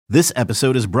This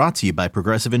episode is brought to you by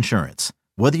Progressive Insurance.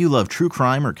 Whether you love true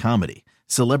crime or comedy,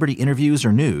 celebrity interviews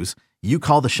or news, you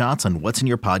call the shots on what's in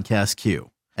your podcast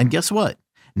queue. And guess what?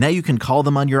 Now you can call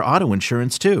them on your auto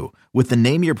insurance too with the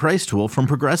Name Your Price tool from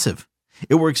Progressive.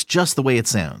 It works just the way it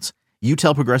sounds. You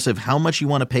tell Progressive how much you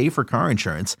want to pay for car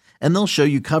insurance, and they'll show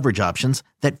you coverage options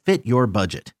that fit your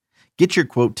budget. Get your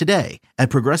quote today at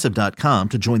Progressive.com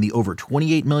to join the over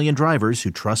 28 million drivers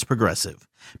who trust Progressive.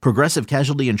 Progressive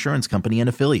Casualty Insurance Company and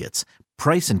Affiliates.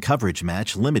 Price and coverage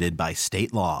match limited by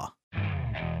state law.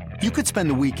 You could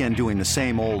spend the weekend doing the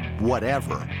same old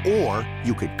whatever, or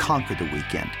you could conquer the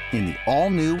weekend in the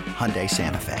all-new Hyundai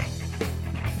Santa Fe.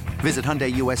 Visit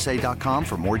HyundaiUSA.com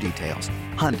for more details.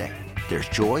 Hyundai, there's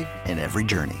joy in every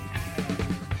journey.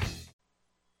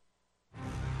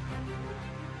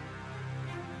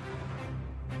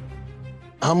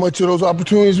 How much of those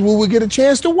opportunities will we get a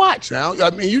chance to watch now? I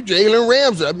mean, you Jalen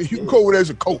Ramsey. I mean, you can go over there as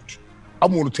a coach. I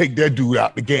want to take that dude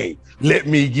out the game. Let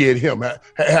me get him.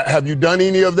 Have you done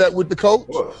any of that with the coach?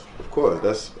 Of course.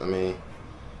 That's, I mean,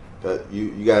 that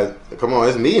you guys, come on,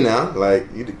 it's me now. Like,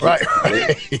 you keep, right.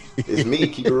 It's me,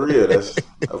 keep it real. That's,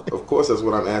 of course, that's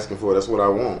what I'm asking for. That's what I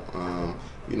want.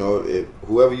 You know,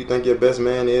 whoever you think your best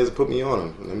man is, put me on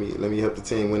him. Let me help the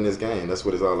team win this game. That's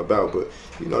what it's all about. But,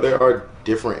 you know, there are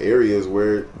different areas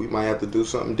where we might have to do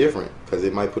something different because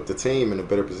it might put the team in a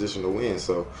better position to win.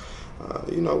 So,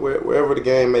 you know, wherever the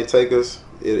game may take us,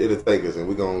 it'll take us, and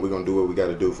we're gonna do what we got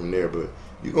to do from there. But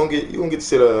you're gonna get to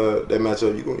see that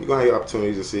matchup. You're gonna have your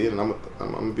opportunities to see it, and I'm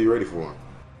gonna be ready for them.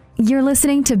 You're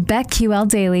listening to BetQL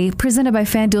Daily, presented by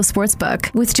FanDuel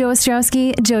Sportsbook, with Joe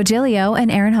Ostrowski, Joe Giglio,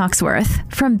 and Aaron Hawksworth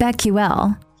from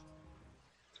BetQL.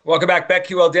 Welcome back,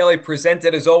 BetQL Daily,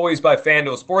 presented as always by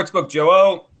FanDuel Sportsbook.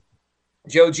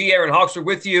 Joe G, Aaron Hawksworth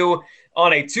with you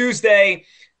on a Tuesday.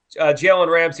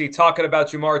 Jalen Ramsey talking about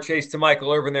Ja'Marr Chase to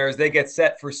Michael Irvin there as they get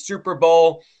set for Super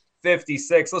Bowl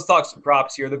 56. Let's talk some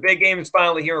props here. The big game is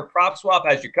finally here. Prop Swap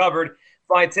has you covered.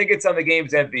 Find tickets on the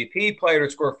game's MVP, player to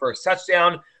score first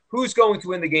touchdown, who's going to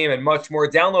win the game, and much more.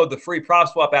 Download the free Prop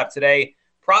Swap app today.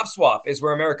 Prop Swap is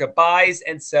where America buys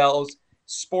and sells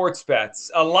sports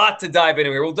bets. A lot to dive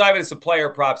into here. We'll dive into some player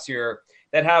props here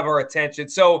that have our attention.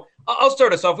 So I'll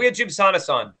start us off. We had Jim Sannes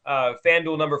on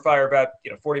FanDuel Number Fire about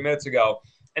 40 minutes ago,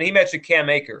 and he mentioned Cam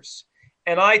Akers.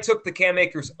 And I took the Cam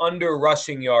Akers under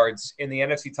rushing yards in the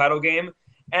NFC title game,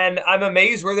 and I'm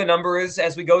amazed where the number is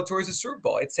as we go towards the Super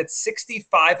Bowl. It's at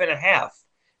 65.5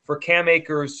 for Cam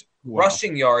Akers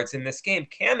rushing yards in this game.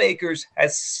 Cam Akers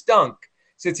has stunk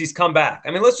since he's come back.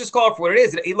 I mean, let's just call it for what it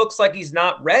is. He looks like he's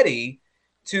not ready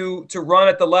to run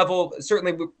at the level.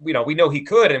 Certainly, we know he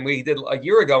could, and we did a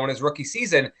year ago in his rookie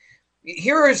season.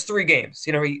 Here are his 3 games.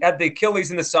 He had the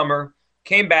Achilles in the summer,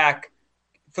 came back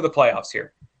for the playoffs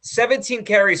here. 17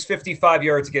 carries, 55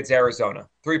 yards against Arizona,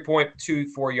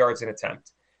 3.24 yards an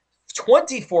attempt.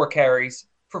 24 carries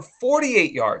for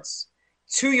 48 yards.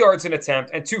 2 yards an attempt,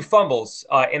 and 2 fumbles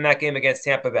in that game against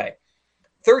Tampa Bay.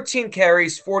 13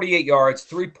 carries, 48 yards,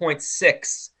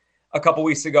 3.6 a couple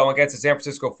weeks ago against the San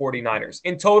Francisco 49ers.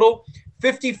 In total,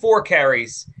 54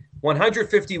 carries,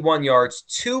 151 yards,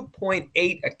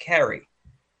 2.8 a carry.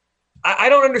 I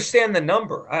don't understand the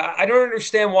number. I don't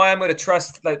understand why I'm going to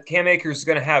trust that Cam Akers is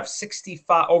going to have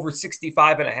over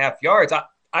 65.5 yards.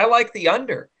 I like the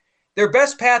under. Their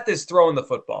best path is throwing the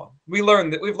football. We've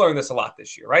learned this a lot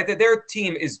this year, right? That their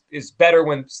team is better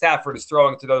when Stafford is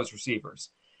throwing to those receivers.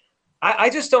 I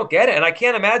just don't get it. And I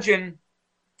can't imagine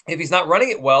if he's not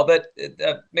running it well that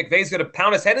McVay's going to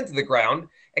pound his head into the ground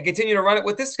and continue to run it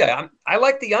with this guy. I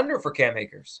like the under for Cam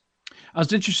Akers. I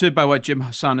was interested by what Jim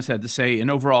Sannes had to say.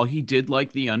 And overall, he did like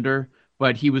the under,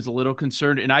 but he was a little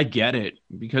concerned. And I get it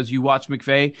because you watch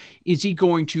McVay. Is he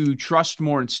going to trust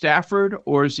more in Stafford,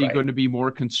 or is he going to be more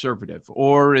conservative,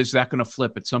 or is that going to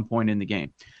flip at some point in the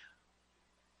game?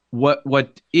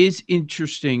 What is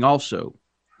interesting also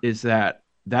is that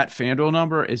FanDuel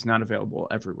number is not available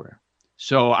everywhere.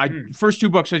 So first 2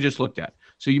 books I just looked at.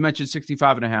 So you mentioned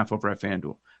 65.5 over at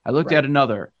FanDuel. I looked at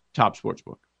another top sports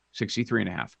book,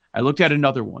 63.5. I looked at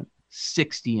another one,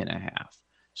 60.5.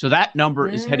 So that number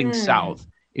is heading south.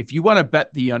 If you want to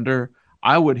bet the under,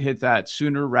 I would hit that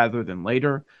sooner rather than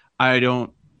later.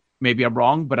 Maybe I'm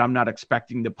wrong, but I'm not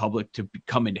expecting the public to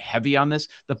come in heavy on this.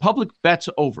 The public bets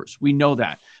overs. We know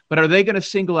that. But are they going to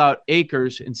single out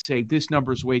Akers and say this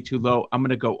number is way too low, I'm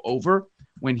going to go over,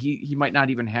 when he might not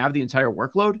even have the entire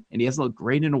workload and he hasn't looked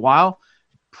great in a while?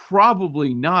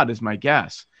 Probably not, is my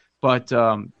guess. But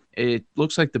it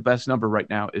looks like the best number right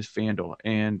now is FanDuel.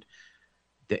 And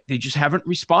they just haven't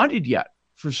responded yet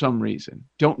for some reason.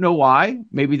 Don't know why.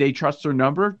 Maybe they trust their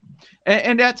number.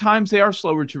 And at times they are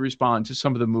slower to respond to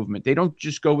some of the movement. They don't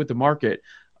just go with the market.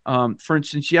 For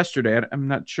instance, yesterday, I'm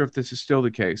not sure if this is still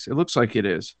the case. It looks like it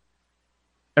is.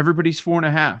 Everybody's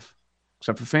 4.5,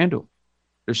 except for FanDuel.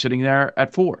 They're sitting there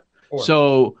at 4.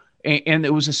 So, and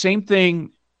it was the same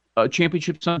thing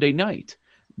Championship Sunday night.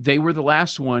 They were the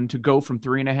last one to go from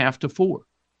 3.5 to 4.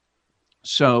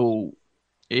 So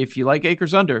if you like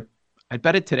Akers under, I'd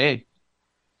bet it today.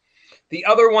 The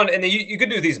other one, and you could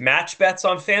do these match bets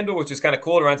on FanDuel, which is kind of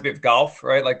cool. It reminds me of golf,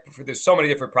 right? Like there's so many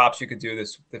different props you could do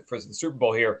this for the Super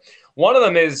Bowl here. One of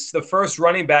them is the first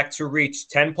running back to reach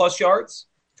 10-plus yards,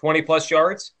 20-plus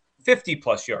yards,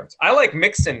 50-plus yards. I like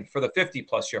Mixon for the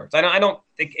 50-plus yards. I don't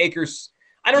think Akers –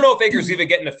 I don't know if Akers is even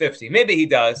getting to 50. Maybe he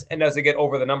does and doesn't get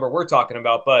over the number we're talking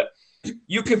about. But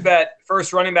you could bet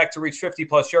first running back to reach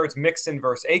 50-plus yards, Mixon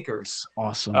versus Akers.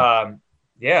 Awesome.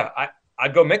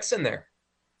 I'd go Mixon there.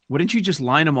 Wouldn't you just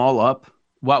line them all up?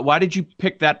 Why did you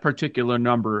pick that particular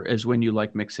number as when you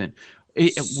like Mixon?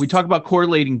 We talk about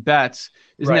correlating bets.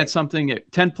 Isn't that something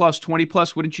at 10 plus, 20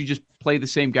 plus? Wouldn't you just play the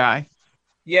same guy?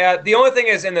 Yeah. The only thing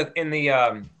is in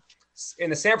the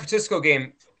San Francisco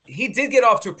game, he did get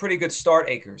off to a pretty good start,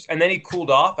 Akers, and then he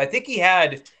cooled off. I think he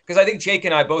had, because I think Jake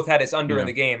and I both had his under in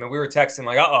the game, and we were texting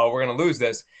like, we're going to lose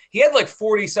this. He had like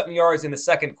 40-something yards in the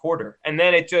second quarter, and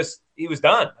then he was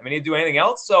done. I mean, he didn't do anything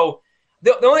else. So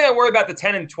the only thing I worry about the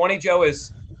 10 and 20, Joe,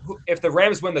 is if the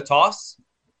Rams win the toss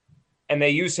and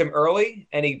they use him early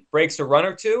and he breaks a run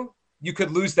or two, you could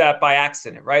lose that by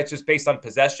accident, right? It's just based on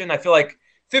possession. I feel like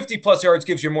 50-plus yards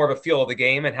gives you more of a feel of the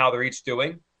game and how they're each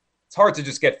doing. It's hard to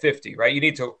just get 50, right? You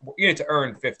need to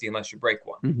earn 50 unless you break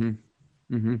one.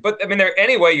 Mm-hmm. Mm-hmm. But I mean,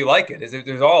 any way you like it,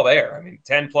 there's all there. I mean,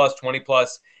 10-plus,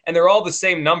 20-plus, and they're all the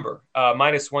same number,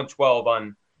 minus 112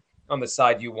 on the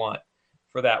side you want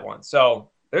for that one. So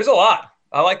there's a lot.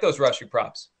 I like those rushing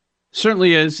props.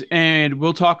 Certainly is, and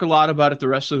we'll talk a lot about it the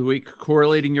rest of the week,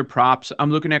 correlating your props.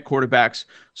 I'm looking at quarterbacks.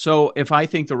 So if I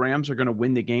think the Rams are going to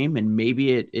win the game, and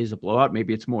maybe it is a blowout,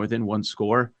 maybe it's more than one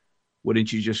score,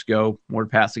 wouldn't you just go more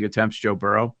passing attempts, Joe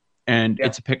Burrow? And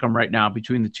it's a pick 'em right now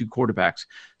between the two quarterbacks.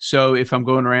 So if I'm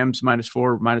going Rams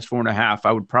 -4, -4.5,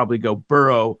 I would probably go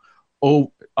Burrow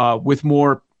with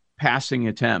more passing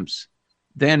attempts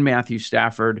than Matthew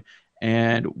Stafford.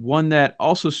 And one that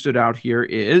also stood out here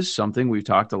is something we've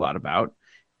talked a lot about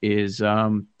is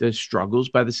the struggles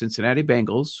by the Cincinnati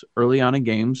Bengals early on in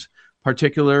games,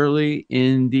 particularly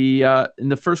in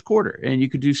the first quarter. And you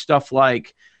could do stuff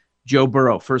like Joe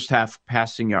Burrow, first half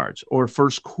passing yards or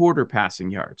first quarter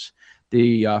passing yards.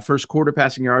 The first quarter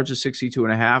passing yards is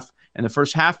 62.5, and the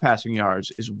first half passing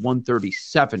yards is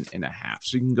 137.5.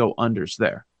 So you can go unders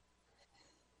there.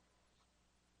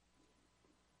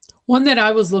 One that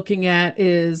I was looking at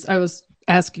is I was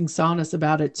asking Saunas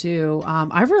about it too.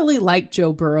 I really like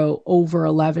Joe Burrow over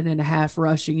 11.5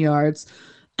 rushing yards.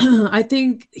 I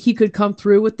think he could come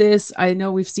through with this. I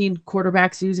know we've seen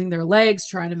quarterbacks using their legs,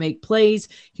 trying to make plays.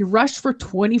 He rushed for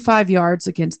 25 yards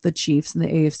against the Chiefs in the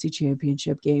AFC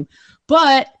Championship game,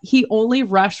 but he only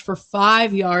rushed for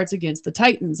 5 yards against the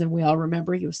Titans. And we all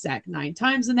remember he was sacked 9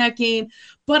 times in that game.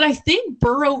 But I think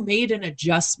Burrow made an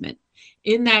adjustment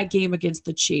in that game against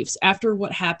the Chiefs after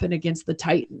what happened against the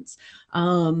Titans.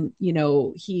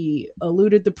 He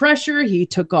eluded the pressure. He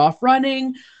took off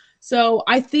running. So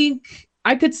I think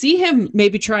I could see him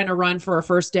maybe trying to run for a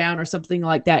first down or something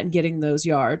like that and getting those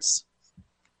yards.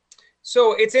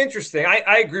 So it's interesting.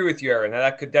 I agree with you, Aaron,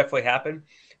 that could definitely happen.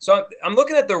 So I'm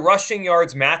looking at the rushing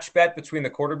yards match bet between the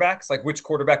quarterbacks, like which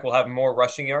quarterback will have more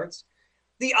rushing yards.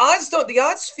 The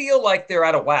odds feel like they're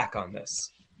out of whack on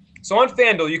this. So on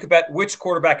FanDuel, you could bet which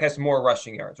quarterback has more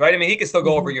rushing yards, right? I mean, he can still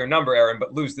go over your number, Aaron,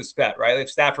 but lose this bet, right?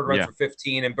 If Stafford runs for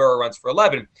 15 and Burrow runs for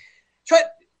 11.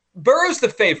 Burrow's the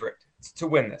favorite to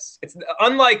win this. It's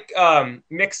unlike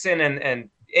Mixon and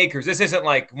Akers. This isn't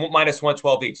like minus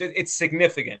 112 each. It's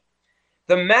significant.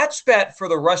 The match bet for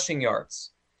the rushing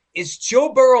yards is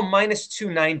Joe Burrow minus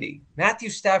 290, Matthew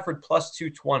Stafford plus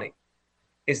 220.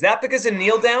 Is that because of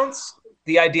kneel downs?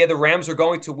 The idea the Rams are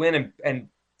going to win and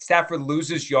Stafford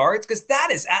loses yards? Because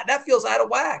that feels out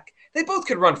of whack. They both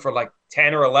could run for like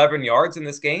 10 or 11 yards in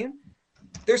this game.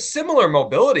 There's similar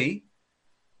mobility.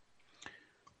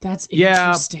 That's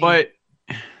interesting. Yeah, but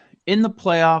in the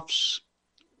playoffs,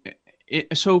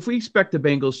 so if we expect the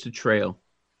Bengals to trail,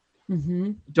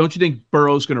 don't you think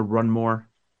Burrow's going to run more?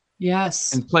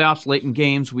 Yes. In playoffs, late in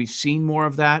games, we've seen more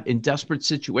of that. In desperate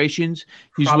situations,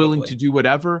 he's willing to do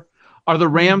whatever. Are the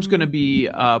Rams going to be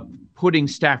putting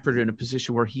Stafford in a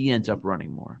position where he ends up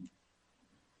running more?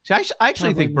 See, I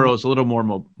actually think Burrow's a little more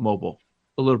mobile,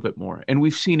 a little bit more, and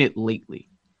we've seen it lately.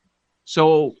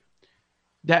 So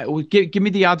that would give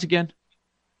me the odds again.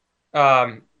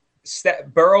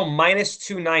 Burrow minus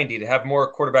 290 to have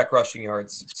more quarterback rushing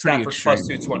yards. Stafford plus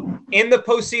 220 in the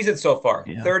postseason so far.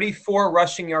 Yeah. 34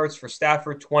 rushing yards for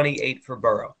Stafford, 28 for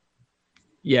Burrow.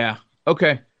 Yeah.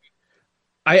 Okay.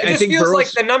 I think feels like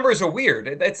the numbers are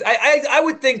weird. I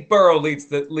would think Burrow leads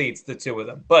the two of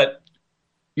them, but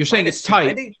you're saying it's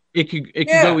tight. It could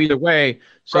go either way.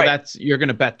 So you're going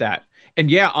to bet that. And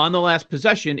on the last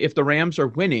possession, if the Rams are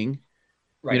winning,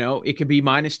 it could be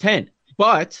minus 10.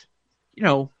 But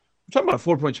we're talking about a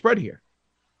 4-point spread here.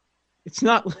 It's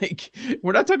not like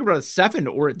we're not talking about a 7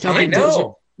 or a 10. I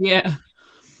know. Yeah.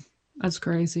 That's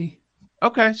crazy.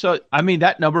 Okay. So,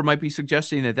 that number might be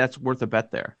suggesting that that's worth a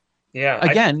bet there. Yeah.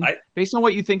 Again, based on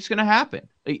what you think is going to happen.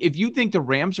 If you think the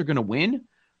Rams are going to win,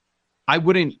 I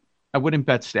wouldn't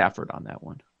bet Stafford on that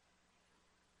one.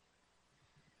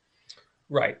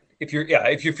 Right. If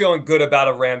you're feeling good about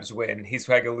a Rams win, he's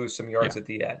going to lose some yards at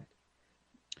the end.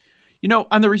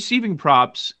 On the receiving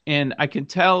props, and I can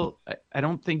tell, I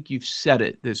don't think you've said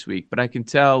it this week, but I can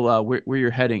tell where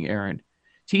you're heading, Aaron.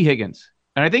 T. Higgins.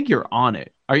 And I think you're on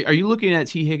it. Are you looking at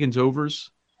T. Higgins overs?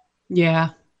 Yeah.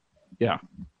 Yeah.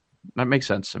 That makes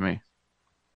sense to me.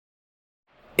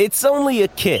 It's only a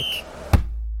kick.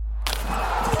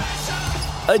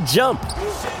 A jump.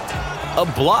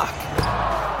 A block.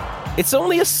 It's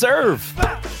only a serve.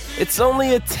 It's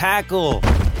only a tackle.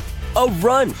 A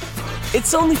run.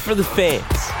 It's only for the fans.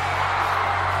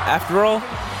 After all,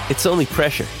 it's only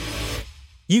pressure.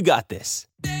 You got this.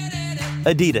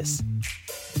 Adidas.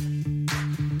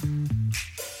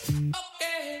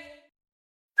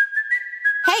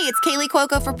 Hey, it's Kaylee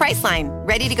Cuoco for Priceline.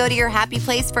 Ready to go to your happy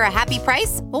place for a happy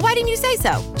price? Well, why didn't you say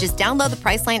so? Just download the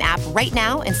Priceline app right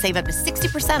now and save up to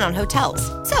 60% on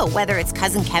hotels. So whether it's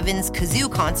Cousin Kevin's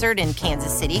Kazoo Concert in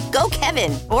Kansas City, go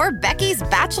Kevin, or Becky's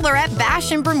Bachelorette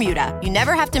Bash in Bermuda, you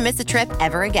never have to miss a trip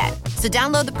ever again. So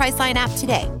download the Priceline app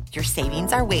today. Your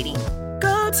savings are waiting.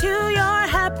 Go to your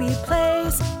happy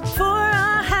place for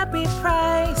a happy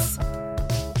price.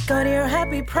 Go to your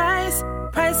happy price,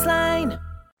 Priceline.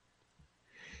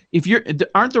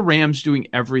 Aren't the Rams doing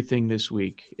everything this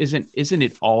week? Isn't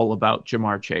it all about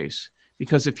Ja'Marr Chase?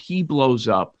 Because if he blows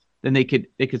up, then they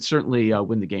could certainly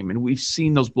win the game. And we've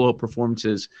seen those blow up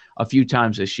performances a few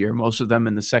times this year, most of them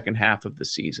in the second half of the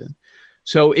season.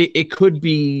 So it could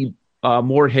be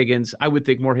more Higgins. I would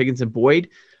think more Higgins than Boyd.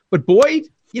 But Boyd,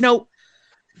 yeah.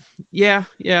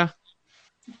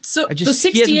 So the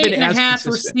 68.5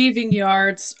 receiving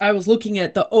yards, I was looking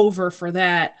at the over for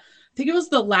that. I think it was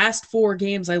the last 4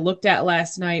 games I looked at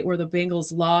last night where the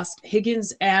Bengals lost.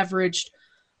 Higgins averaged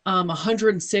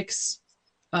 106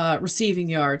 receiving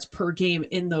yards per game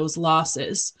in those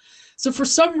losses. So for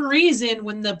some reason,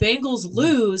 when the Bengals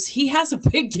lose, he has a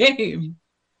big game.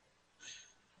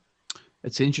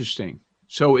 That's interesting.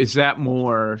 So is that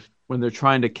more when they're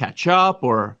trying to catch up,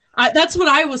 or? That's what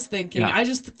I was thinking. Yeah. I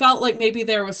just felt like maybe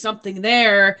there was something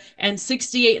there. And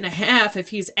 68.5, if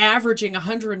he's averaging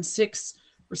 106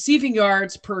 receiving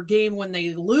yards per game when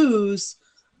they lose,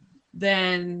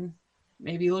 then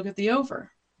maybe look at the over.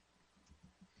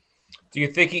 Do you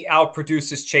think he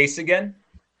outproduces Chase again?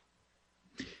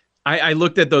 I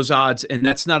looked at those odds, and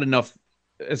that's not enough.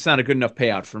 It's not a good enough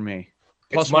payout for me.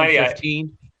 Plus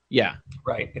 115. Yeah.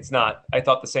 Right. It's not. I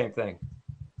thought the same thing.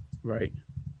 Right.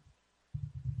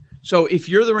 So if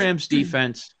you're the Rams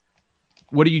defense,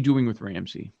 what are you doing with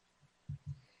Ramsey?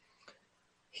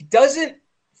 He doesn't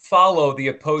follow the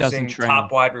opposing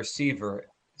top wide receiver.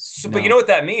 So, No. But you know what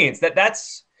that means?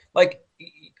 That's like,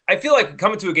 I feel like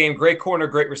coming to a game, great corner,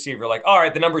 great receiver, like, all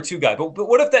right, the number 2 guy. But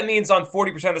what if that means on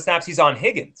 40% of the snaps he's on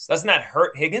Higgins? Doesn't that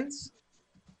hurt Higgins?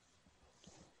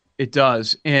 It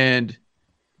does. And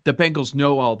the Bengals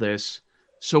know all this.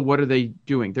 So what are they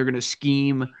doing? They're going to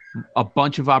scheme a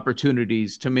bunch of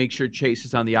opportunities to make sure Chase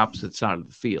is on the opposite side of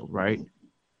the field, right?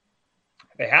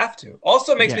 They have to.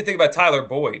 Also makes me think about Tyler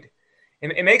Boyd.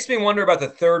 It makes me wonder about the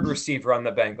third receiver on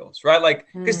the Bengals, right? Like,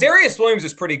 because Darius Williams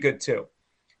is pretty good too,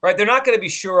 right? They're not going to be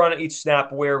sure on each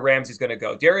snap where Ramsey's going to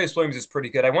go. Darius Williams is pretty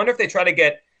good. I wonder if they try to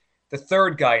get the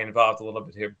third guy involved a little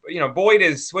bit here. Boyd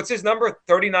is, what's his number?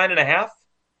 39.5?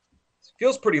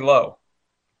 Feels pretty low.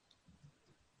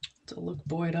 To look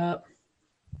Boyd up.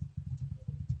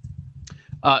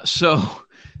 So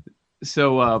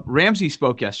Ramsey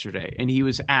spoke yesterday, and he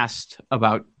was asked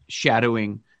about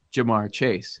shadowing Ja'Marr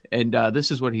Chase. And this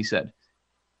is what he said.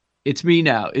 It's me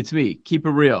now. It's me. Keep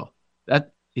it real.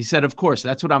 He said, of course,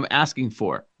 that's what I'm asking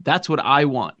for. That's what I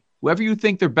want. Whoever you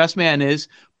think their best man is,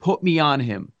 put me on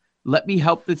him. Let me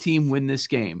help the team win this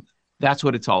game. That's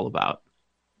what it's all about.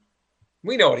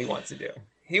 We know what he wants to do.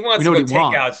 He wants to go take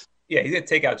out. Yeah, he's going to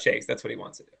take out Chase. That's what he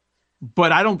wants to do.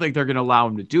 But I don't think they're going to allow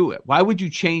him to do it. Why would you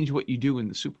change what you do in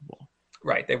the Super Bowl?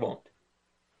 Right, they won't.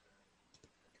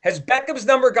 Has Beckham's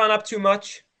number gone up too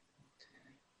much?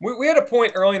 We had a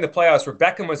point early in the playoffs where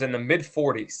Beckham was in the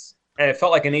mid-40s, and it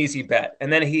felt like an easy bet.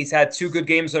 And then he's had 2 good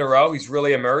games in a row. He's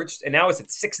really emerged, and now it's at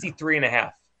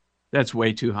 63.5. That's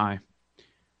way too high.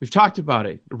 We've talked about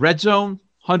it. Red zone,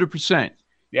 100%.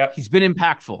 Yep. He's been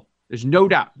impactful. There's no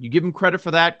doubt. You give him credit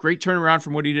for that. Great turnaround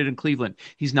from what he did in Cleveland.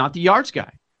 He's not the yards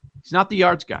guy. He's not the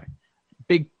yards guy.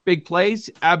 Big plays,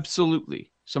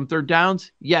 absolutely. Some third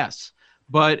downs, yes.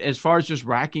 But as far as just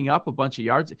racking up a bunch of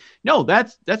yards, no,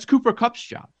 that's Cooper Kupp's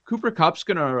job. Cooper Kupp's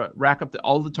going to rack up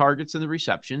all the targets and the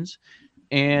receptions.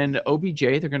 And OBJ,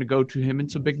 they're going to go to him in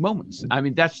some big moments. I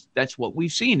mean, that's what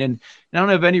we've seen. And I don't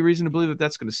have any reason to believe that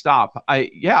that's going to stop.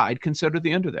 I'd consider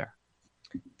the under there.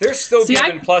 They're still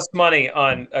giving plus money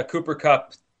on Cooper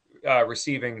Kupp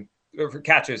receiving for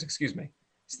catches. Excuse me.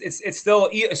 It's still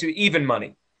even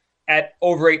money at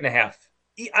over 8.5.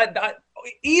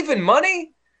 Even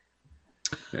money.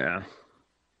 Yeah.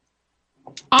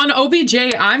 On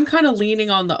OBJ, I'm kind of leaning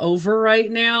on the over right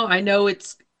now. I know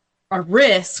it's a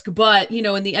risk, but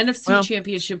in the NFC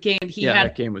Championship game, he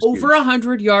had over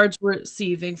 100 yards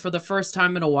receiving for the first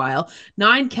time in a while.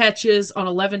 9 catches on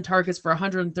 11 targets for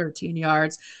 113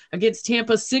 yards. Against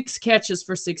Tampa, 6 catches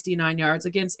for 69 yards.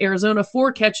 Against Arizona,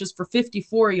 4 catches for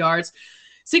 54 yards.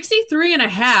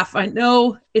 63.5. I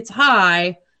know it's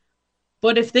high,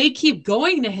 but if they keep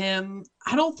going to him,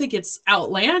 I don't think it's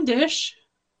outlandish.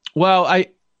 Well,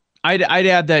 I'd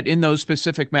add that in those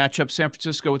specific matchups, San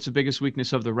Francisco, it's the biggest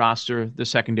weakness of the roster, the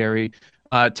secondary.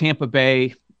 Tampa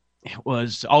Bay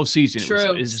was all season.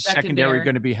 True. Is secondary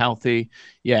going to be healthy?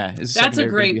 Yeah. That's a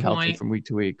great point. From week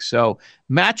to week. So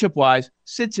matchup wise,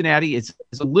 Cincinnati is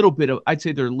a little bit of, I'd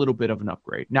say they're a little bit of an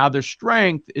upgrade. Now their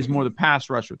strength is more the pass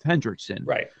rush with Hendrickson.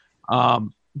 Right.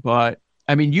 But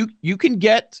I mean, you can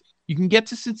get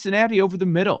to Cincinnati over the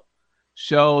middle.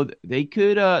 So they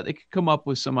could come up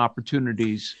with some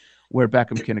opportunities where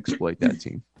Beckham can exploit that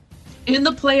team. In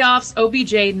the playoffs,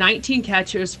 OBJ, 19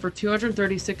 catches for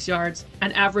 236 yards,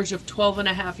 an average of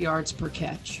 12.5 yards per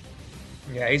catch.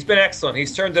 Yeah, he's been excellent.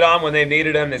 He's turned it on when they've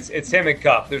needed him. It's him and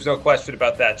Kupp. There's no question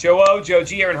about that. Joe O, Joe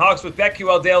G, Aaron Hawks with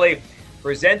BetQL Daily,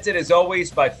 presented as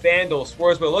always by FanDuel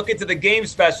Sportsbook. We'll look into the game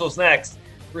specials next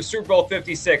for Super Bowl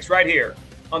 56 right here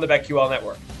on the BetQL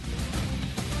Network.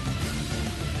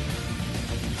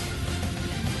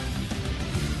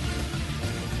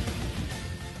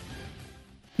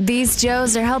 These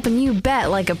Joes are helping you bet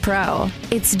like a pro.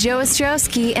 It's Joe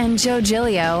Ostrowski and Joe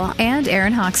Giglio and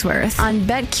Aaron Hawksworth on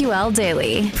BetQL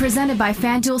Daily, presented by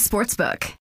FanDuel Sportsbook.